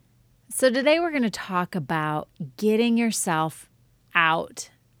So, today we're going to talk about getting yourself out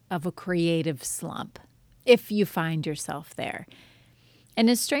of a creative slump if you find yourself there.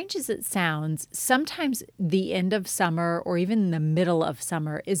 And as strange as it sounds, sometimes the end of summer or even the middle of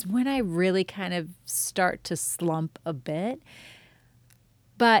summer is when I really kind of start to slump a bit.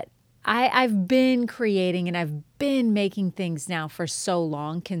 But I've been creating and I've been making things now for so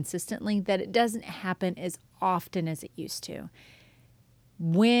long consistently that it doesn't happen as often as it used to.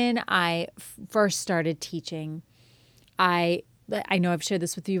 When I first started teaching, I know I've shared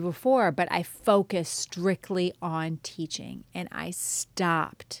this with you before, but I focused strictly on teaching and I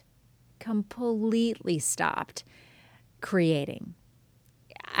completely stopped creating.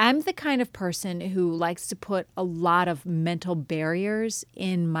 I'm the kind of person who likes to put a lot of mental barriers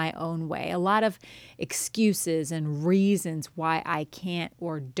in my own way, a lot of excuses and reasons why I can't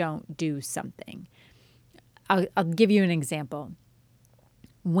or don't do something. I'll give you an example.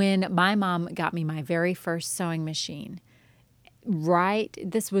 When my mom got me my very first sewing machine,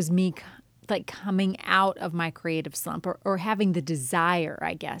 this was me like coming out of my creative slump or having the desire,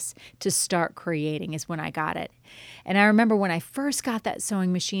 I guess, to start creating is when I got it. And I remember when I first got that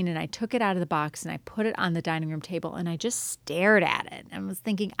sewing machine and I took it out of the box and I put it on the dining room table and I just stared at it and was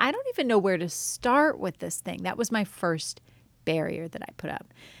thinking, I don't even know where to start with this thing. That was my first barrier that I put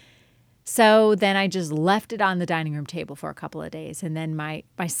up. So then I just left it on the dining room table for a couple of days. And then my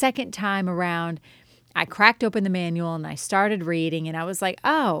second time around, I cracked open the manual and I started reading and I was like,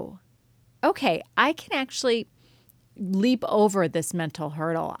 oh, okay, I can actually leap over this mental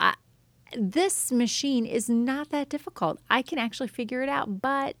hurdle. This machine is not that difficult. I can actually figure it out,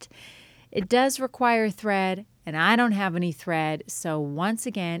 but it does require thread and I don't have any thread. So once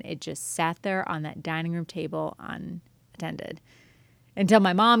again, it just sat there on that dining room table unattended. Until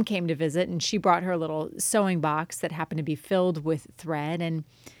my mom came to visit and she brought her little sewing box that happened to be filled with thread. And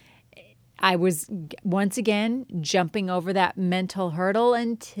I was once again jumping over that mental hurdle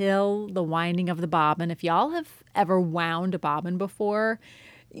until the winding of the bobbin. If y'all have ever wound a bobbin before,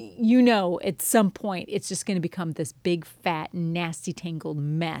 you know at some point it's just going to become this big, fat, nasty, tangled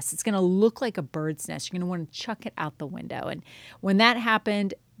mess. It's going to look like a bird's nest. You're going to want to chuck it out the window. And when that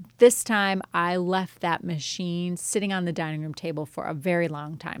happened, this time I left that machine sitting on the dining room table for a very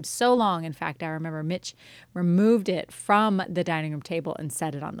long time. So long, in fact, I remember Mitch removed it from the dining room table and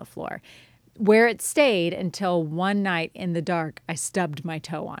set it on the floor, where it stayed until one night in the dark, I stubbed my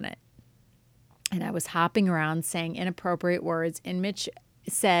toe on it. And I was hopping around saying inappropriate words. And Mitch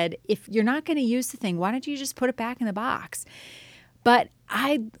said, if you're not going to use the thing, why don't you just put it back in the box? But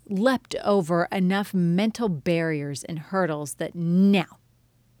I leapt over enough mental barriers and hurdles that now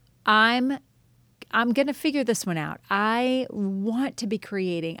I'm going to figure this one out. I want to be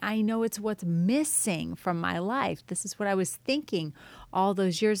creating. I know it's what's missing from my life. This is what I was thinking all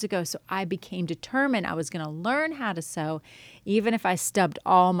those years ago. So I became determined I was going to learn how to sew, even if I stubbed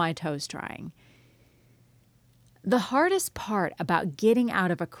all my toes trying. The hardest part about getting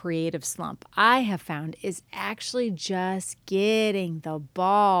out of a creative slump, I have found, is actually just getting the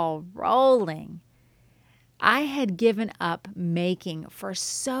ball rolling. I had given up making for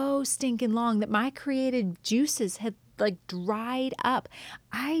so stinking long that my creative juices had dried up.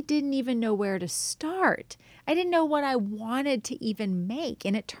 I didn't even know where to start. I didn't know what I wanted to even make.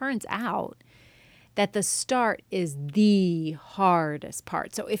 And it turns out that the start is the hardest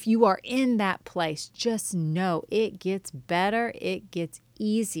part. So if you are in that place, just know it gets better, it gets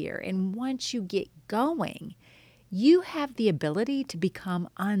easier. And once you get going, you have the ability to become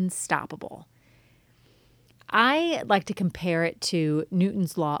unstoppable. I like to compare it to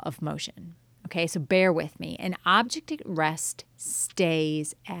Newton's law of motion. Okay, so bear with me. An object at rest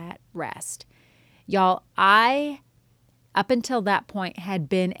stays at rest. Y'all, up until that point, had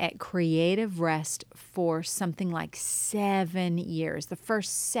been at creative rest for something like 7 years, the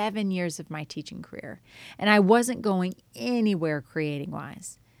first 7 years of my teaching career. And I wasn't going anywhere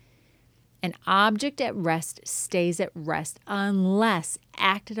creating-wise. An object at rest stays at rest unless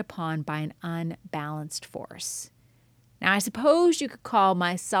acted upon by an unbalanced force. Now, I suppose you could call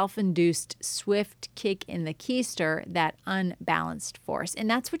my self-induced swift kick in the keister that unbalanced force. And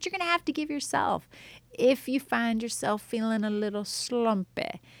that's what you're going to have to give yourself if you find yourself feeling a little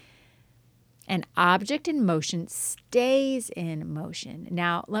slumpy. An object in motion stays in motion.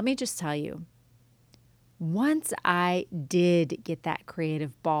 Now, let me just tell you, once I did get that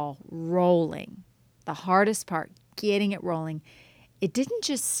creative ball rolling, the hardest part, getting it rolling, it didn't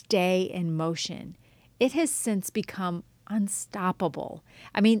just stay in motion. It has since become unstoppable.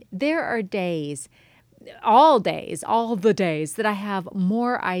 I mean, there are days, all the days that I have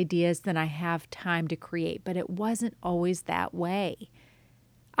more ideas than I have time to create, but it wasn't always that way.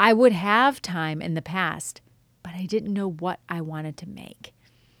 I would have time in the past, but I didn't know what I wanted to make.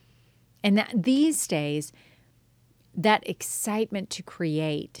 And these days, that excitement to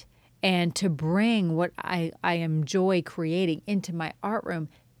create and to bring what I enjoy creating into my art room,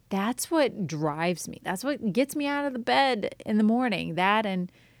 that's what drives me. That's what gets me out of the bed in the morning. That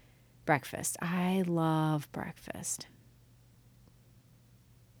and breakfast. I love breakfast.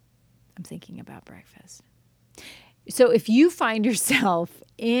 I'm thinking about breakfast. So if you find yourself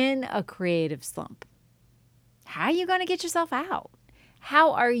in a creative slump, how are you going to get yourself out?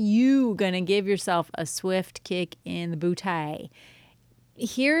 How are you going to give yourself a swift kick in the booty?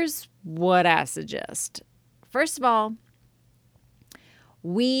 Here's what I suggest. First of all,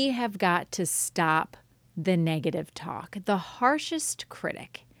 we have got to stop the negative talk. The harshest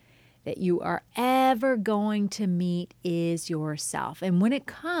critic that you are ever going to meet is yourself. And when it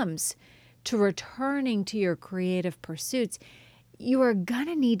comes to returning to your creative pursuits, you are going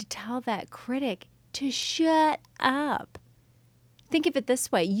to need to tell that critic to shut up. Think of it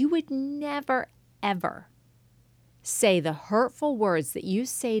this way. You would never, ever say the hurtful words that you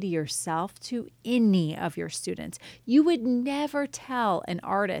say to yourself to any of your students. You would never tell an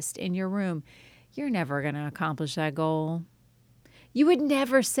artist in your room, you're never going to accomplish that goal. You would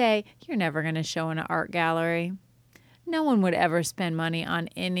never say, you're never going to show in an art gallery. No one would ever spend money on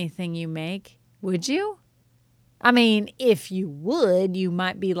anything you make, would you? I mean, if you would, you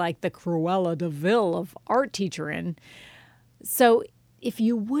might be like the Cruella de Vil of art teacherin'. So if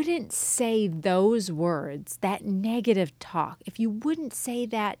you wouldn't say those words, that negative talk, if you wouldn't say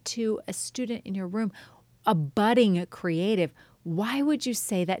that to a student in your room, a budding creative, why would you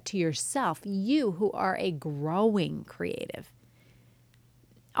say that to yourself, you who are a growing creative?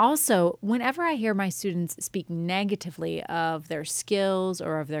 Also, whenever I hear my students speak negatively of their skills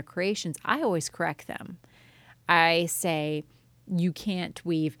or of their creations, I always correct them. I say, you can't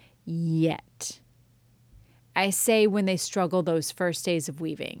weave yet. I say when they struggle those first days of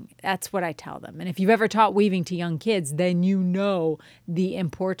weaving, that's what I tell them. And if you've ever taught weaving to young kids, then you know the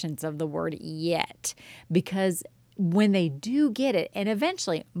importance of the word yet. Because when they do get it, and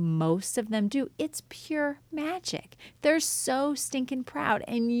eventually most of them do, it's pure magic. They're so stinking proud,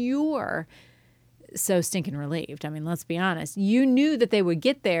 and you're so stinking relieved. I mean, let's be honest. You knew that they would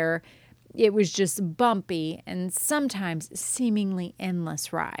get there. It was just bumpy and sometimes seemingly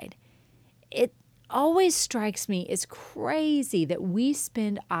endless ride. It always strikes me as crazy that we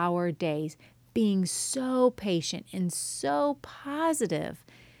spend our days being so patient and so positive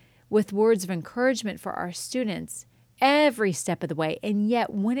with words of encouragement for our students every step of the way. And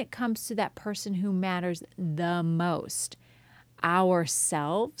yet when it comes to that person who matters the most,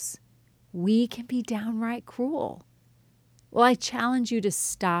 ourselves, we can be downright cruel. Well, I challenge you to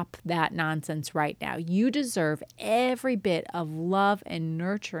stop that nonsense right now. You deserve every bit of love and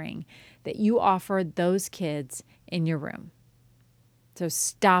nurturing that you offer those kids in your room. So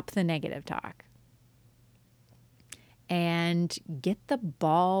stop the negative talk and get the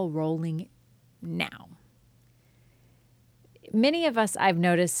ball rolling now. Many of us, I've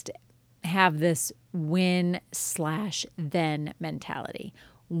noticed, have this win/then mentality.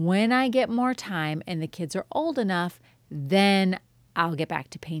 When I get more time and the kids are old enough, then I'll get back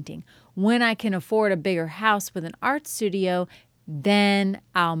to painting. When I can afford a bigger house with an art studio, then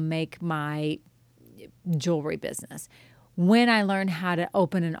I'll make my jewelry business. When I learn how to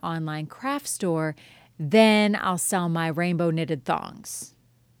open an online craft store, then I'll sell my rainbow knitted thongs.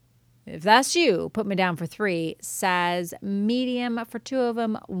 If that's you, put me down for 3, size medium for 2 of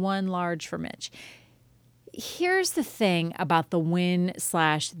them, 1 large for Mitch. Here's the thing about the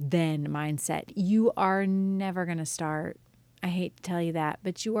win/then mindset. You are never going to start. I hate to tell you that,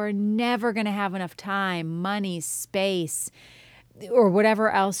 but you are never going to have enough time, money, space, or whatever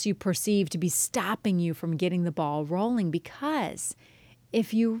else you perceive to be stopping you from getting the ball rolling, because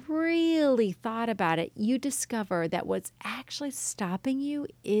if you really thought about it, you discover that what's actually stopping you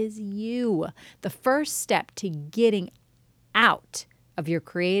is you. The first step to getting out of your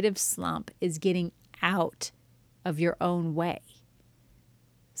creative slump is getting out of your own way.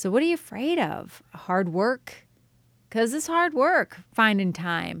 So what are you afraid of? Hard work? Because it's hard work finding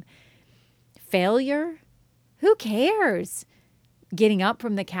time. Failure? Who cares? Getting up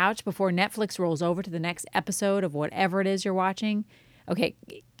from the couch before Netflix rolls over to the next episode of whatever it is you're watching? Okay,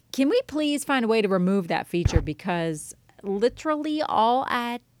 can we please find a way to remove that feature? Because literally all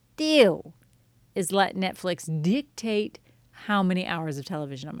I do is let Netflix dictate how many hours of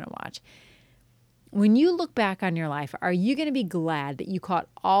television I'm going to watch. When you look back on your life, are you going to be glad that you caught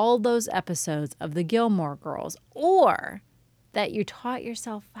all those episodes of the Gilmore Girls, or that you taught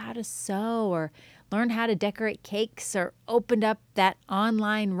yourself how to sew or learned how to decorate cakes or opened up that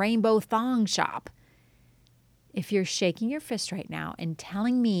online rainbow thong shop. If you're shaking your fist right now and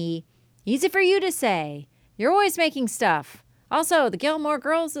telling me, easy for you to say, you're always making stuff. Also, the Gilmore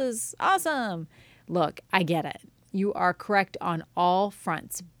Girls is awesome. Look, I get it. You are correct on all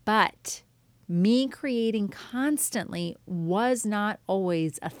fronts, but me creating constantly was not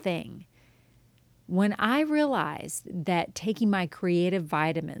always a thing. When I realized that taking my creative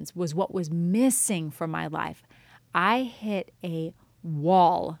vitamins was what was missing from my life, I hit a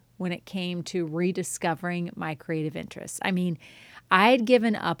wall when it came to rediscovering my creative interests. I mean, I'd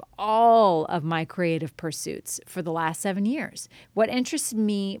given up all of my creative pursuits for the last 7 years. What interested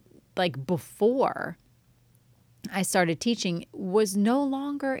me, like before I started teaching, was no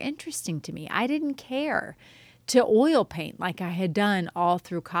longer interesting to me. I didn't care to oil paint like I had done all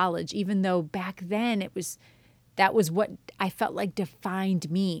through college, even though back then that was what I felt like defined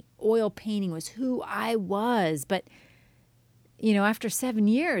me. Oil painting was who I was. But, after 7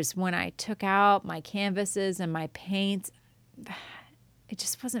 years, when I took out my canvases and my paints, I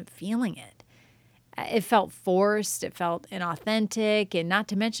just wasn't feeling it. It felt forced. It felt inauthentic. And not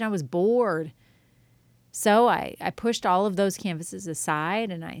to mention I was bored. So I pushed all of those canvases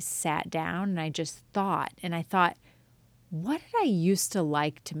aside and I sat down and I just thought. And I thought, what did I used to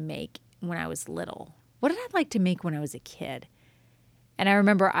like to make when I was little? What did I like to make when I was a kid? And I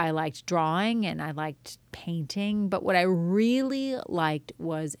remember I liked drawing and I liked painting, but what I really liked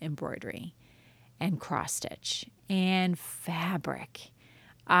was embroidery and cross stitch and fabric.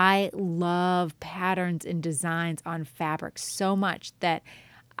 I love patterns and designs on fabric so much that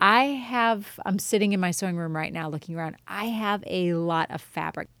I'm sitting in my sewing room right now looking around. I have a lot of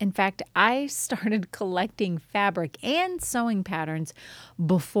fabric. In fact, I started collecting fabric and sewing patterns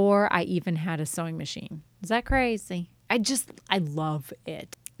before I even had a sewing machine. Is that crazy? I love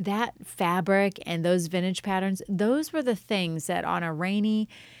it. That fabric and those vintage patterns, those were the things that on a rainy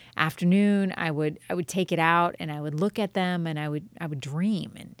afternoon, I would take it out and I would look at them and I would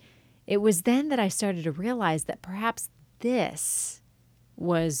dream. And it was then that I started to realize that perhaps this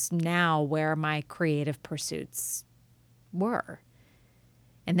was now where my creative pursuits were.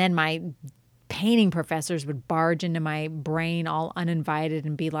 And then my painting professors would barge into my brain all uninvited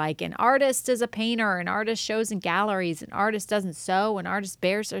and be like, an artist is a painter, an artist shows in galleries, an artist doesn't sew, an artist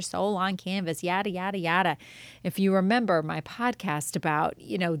bears their soul on canvas, yada, yada, yada. If you remember my podcast about,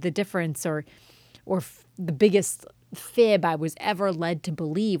 the difference or the biggest fib I was ever led to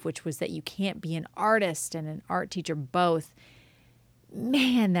believe, which was that you can't be an artist and an art teacher both.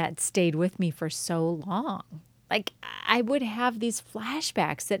 Man, that stayed with me for so long. Like I would have these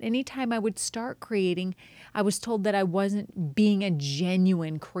flashbacks that anytime I would start creating, I was told that I wasn't being a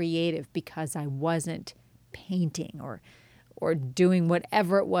genuine creative because I wasn't painting or doing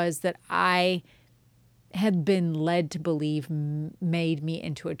whatever it was that I had been led to believe made me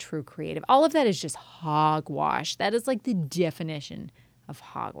into a true creative. All of that is just hogwash. That is like the definition of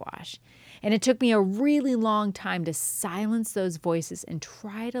hogwash. And it took me a really long time to silence those voices and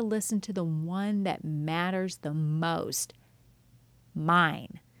try to listen to the one that matters the most,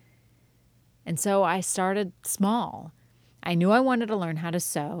 mine. And so I started small. I knew I wanted to learn how to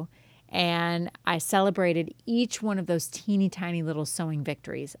sew, and I celebrated each one of those teeny tiny little sewing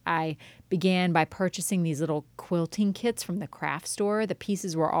victories. I began by purchasing these little quilting kits from the craft store. The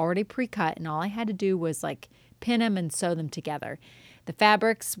pieces were already pre-cut, and all I had to do was pin them and sew them together. The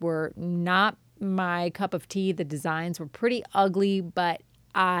fabrics were not my cup of tea. The designs were pretty ugly, but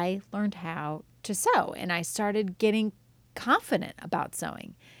I learned how to sew, and I started getting confident about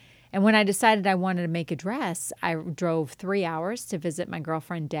sewing. And when I decided I wanted to make a dress, I drove 3 hours to visit my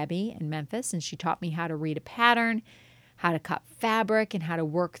girlfriend Debbie in Memphis, and she taught me how to read a pattern, how to cut fabric, and how to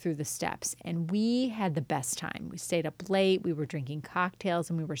work through the steps. And we had the best time. We stayed up late, we were drinking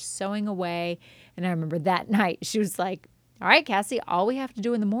cocktails, and we were sewing away. And I remember that night, she was like, all right, Cassie, all we have to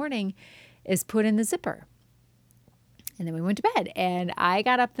do in the morning is put in the zipper. And then we went to bed. And I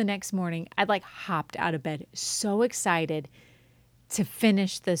got up the next morning. I hopped out of bed so excited to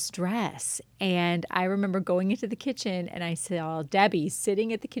finish this dress. And I remember going into the kitchen and I saw Debbie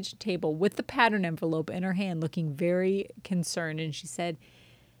sitting at the kitchen table with the pattern envelope in her hand looking very concerned. And she said,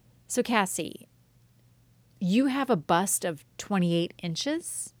 so Cassie, you have a bust of 28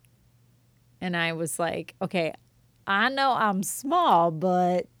 inches? And I was like, okay, I know I'm small,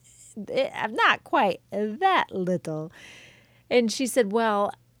 but I'm not quite that little. And she said,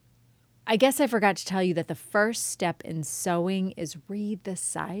 well, I guess I forgot to tell you that the first step in sewing is read the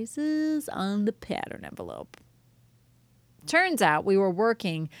sizes on the pattern envelope. Turns out we were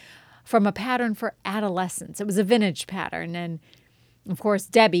working from a pattern for adolescents. It was a vintage pattern, and Of course,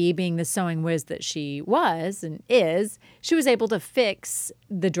 Debbie, being the sewing whiz that she was and is, she was able to fix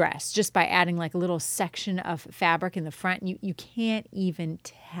the dress just by adding like a little section of fabric in the front. You can't even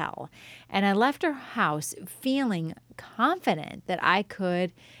tell. And I left her house feeling confident that I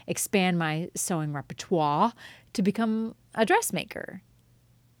could expand my sewing repertoire to become a dressmaker.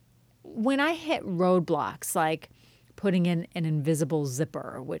 When I hit roadblocks like putting in an invisible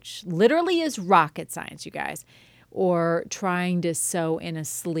zipper, which literally is rocket science, you guys, or trying to sew in a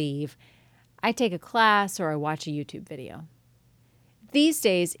sleeve, I take a class or I watch a YouTube video. These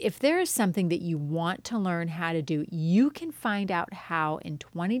days, if there is something that you want to learn how to do, you can find out how in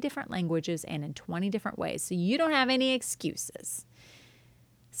 20 different languages and in 20 different ways, so you don't have any excuses.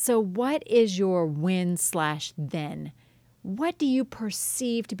 So what is your win/then? What do you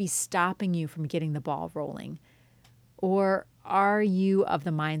perceive to be stopping you from getting the ball rolling? Or are you of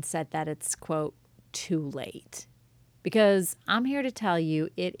the mindset that it's, quote, too late? Because I'm here to tell you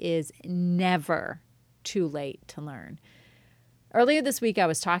it is never too late to learn. Earlier this week, I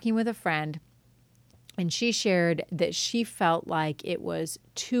was talking with a friend, and she shared that she felt like it was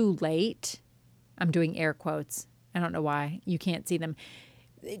too late. I'm doing air quotes. I don't know why. You can't see them.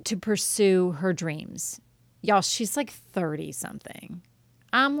 To pursue her dreams. Y'all, she's like 30-something.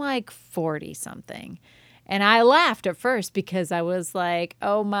 I'm like 40-something. And I laughed at first because I was like,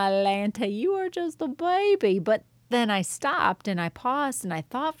 oh, my Lanta, you are just a baby. But then I stopped and I paused and I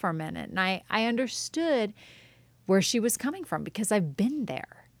thought for a minute and I understood where she was coming from because I've been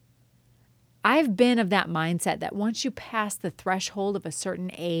there. I've been of that mindset that once you pass the threshold of a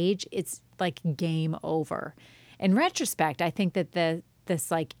certain age, it's like game over. In retrospect, I think that this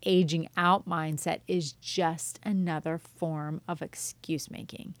like aging out mindset is just another form of excuse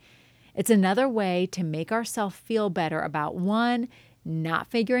making. It's another way to make ourselves feel better about one, not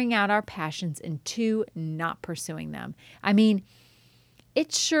figuring out our passions, and two, not pursuing them. I mean,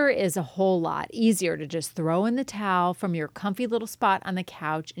 it sure is a whole lot easier to just throw in the towel from your comfy little spot on the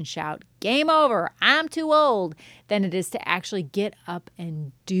couch and shout, "Game over, I'm too old," than it is to actually get up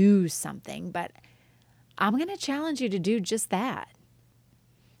and do something. But I'm going to challenge you to do just that.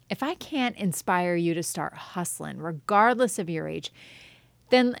 If I can't inspire you to start hustling, regardless of your age,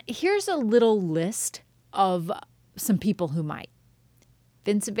 then here's a little list of some people who might.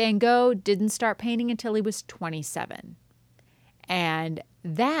 Vincent van Gogh didn't start painting until he was 27. And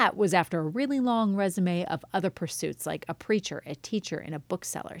that was after a really long resume of other pursuits like a preacher, a teacher, and a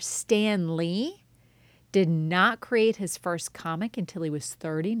bookseller. Stan Lee did not create his first comic until he was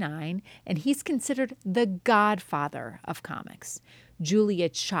 39, and he's considered the godfather of comics. Julia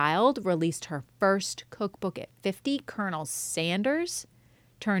Child released her first cookbook at 50. Colonel Sanders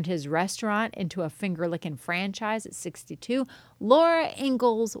turned his restaurant into a finger-licking franchise at 62. Laura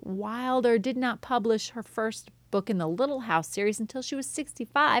Ingalls Wilder did not publish her first book in the Little House series until she was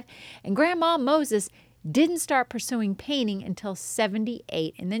 65. And Grandma Moses didn't start pursuing painting until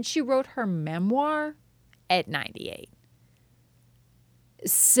 78. And then she wrote her memoir at 98.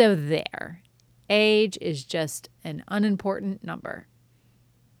 So there. Age is just an unimportant number.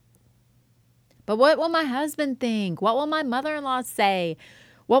 But what will my husband think? What will my mother-in-law say?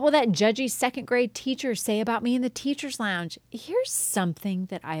 What will that judgy second grade teacher say about me in the teacher's lounge? Here's something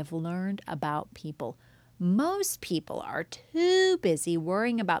that I have learned about people. Most people are too busy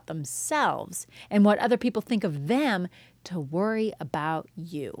worrying about themselves and what other people think of them to worry about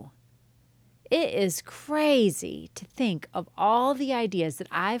you. It is crazy to think of all the ideas that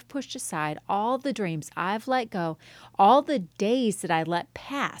I've pushed aside, all the dreams I've let go, all the days that I let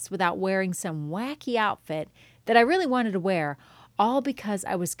pass without wearing some wacky outfit that I really wanted to wear, all because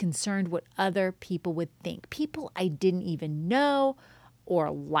I was concerned what other people would think. People I didn't even know or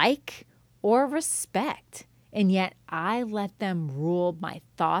like or respect. And yet I let them rule my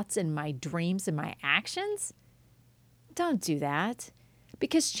thoughts and my dreams and my actions? Don't do that,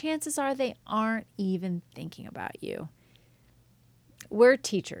 because chances are they aren't even thinking about you. We're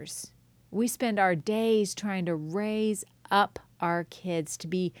teachers. We spend our days trying to raise up our kids to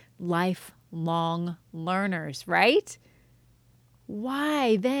be lifelong learners, right?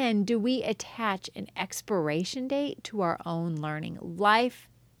 Why then do we attach an expiration date to our own learning? Life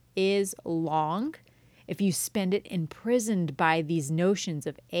is long. If you spend it imprisoned by these notions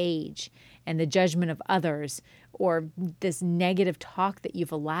of age and the judgment of others, or this negative talk that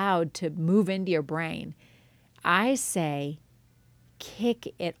you've allowed to move into your brain, I say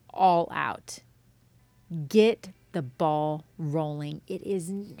kick it all out. Get the ball rolling. It is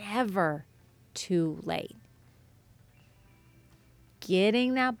never too late.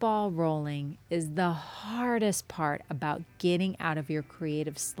 Getting that ball rolling is the hardest part about getting out of your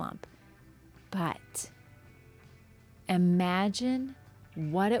creative slump. But, Imagine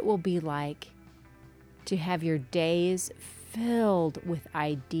what it will be like to have your days filled with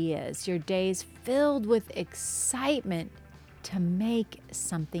ideas, your days filled with excitement to make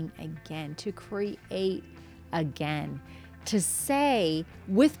something again, to create again, to say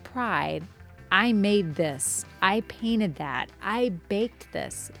with pride, I made this, I painted that, I baked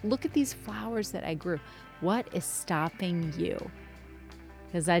this. Look at these flowers that I grew. What is stopping you?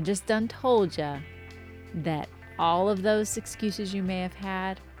 Because I just done told you that all of those excuses you may have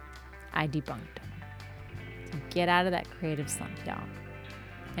had, I debunked them. So get out of that creative slump, y'all,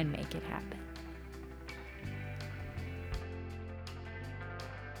 and make it happen.